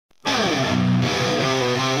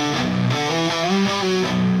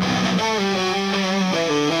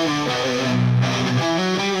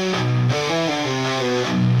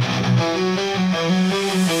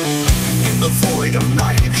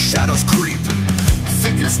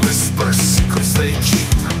Figures whisper secrets they keep.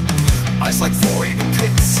 Eyes like void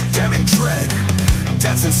pits, damning dread.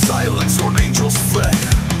 Dance in silence or angels fled.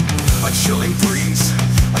 A chilling breeze,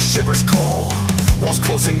 a shiver's call. Walls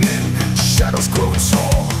closing in, shadows grow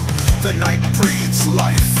tall. The night breathes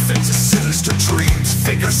life into sinister dreams.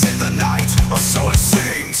 Figures in the night, or so it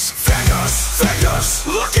seems. Figures,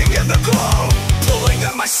 looking in the glow. Pulling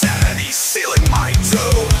at my sanity, sealing my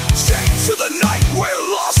doom. Chained to the night where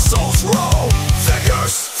lost souls roam.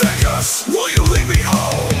 Figures, will you lead me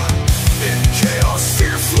home? In chaos,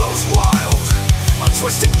 fear flows wild. A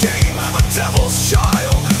twisted game, I'm a devil's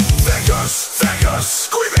child. Figures,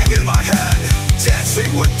 screaming in my head.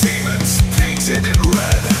 Dancing with demons, painted in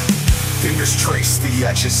red. Fingers trace the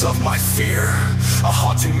edges of my fear. A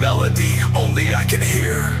haunting melody only I can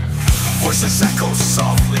hear. Voices echo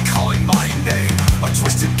softly calling my name. A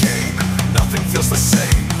twisted game, nothing feels the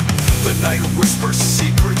same. The night whispers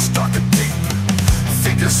secrets dark and deep.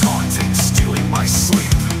 Figures haunting, stealing my sleep.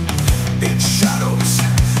 In shadows,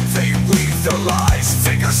 they weave their lies.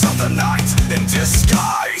 Figures of the night in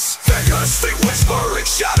disguise. Figures, they whisper in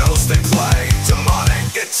shadows, they play.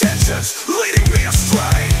 Demonic intentions leading me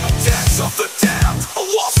astray. A dance of the damned, a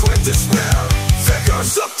waltz with despair.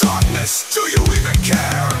 Figures of darkness, do you even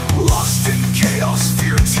care? Lost in chaos,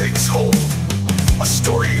 fear takes hold. A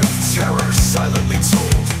story of terror silently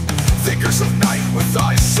told. Figures of night with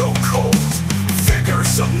eyes so cold.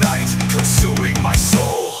 Figures of night consuming my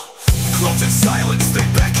soul. Clothed in silence, they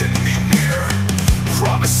beckon me near.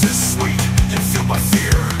 Promises sweet and feel my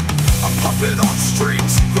fear. A puppet on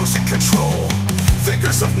strings, losing control.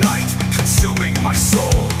 Figures of night consuming my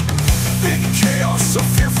soul. In chaos, a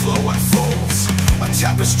fear flow unfolds. A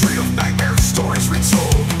tapestry of nightmare stories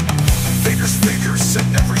retold. Figures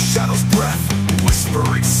in every shadow's breath.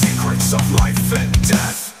 Whispering secrets of life and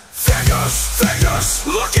death. Figures,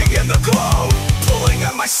 looking in the glow. Pulling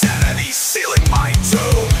at my sanity, sealing my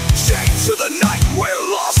doom. Chained to the night where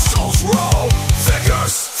lost souls roam.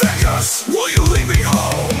 Figures, will you lead me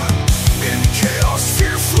home? In chaos,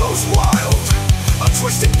 fear flows wild. A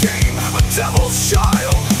twisted game, a devil's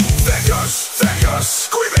child. Figures,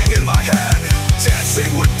 screaming in my head.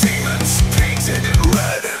 Dancing with demons, painted in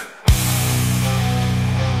red.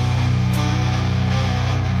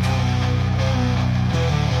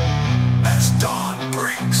 As dawn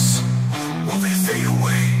breaks, will they fade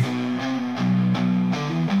away?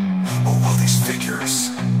 Or will these figures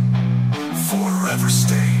forever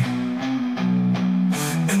stay?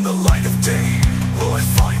 In the light of day, will I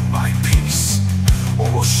find my peace? Or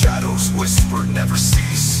will shadows whisper never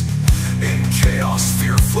cease? In chaos,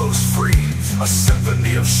 fear flows free. A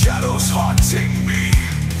symphony of shadows haunting me.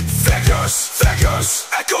 Figures,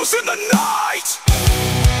 echoes in the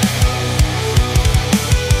night.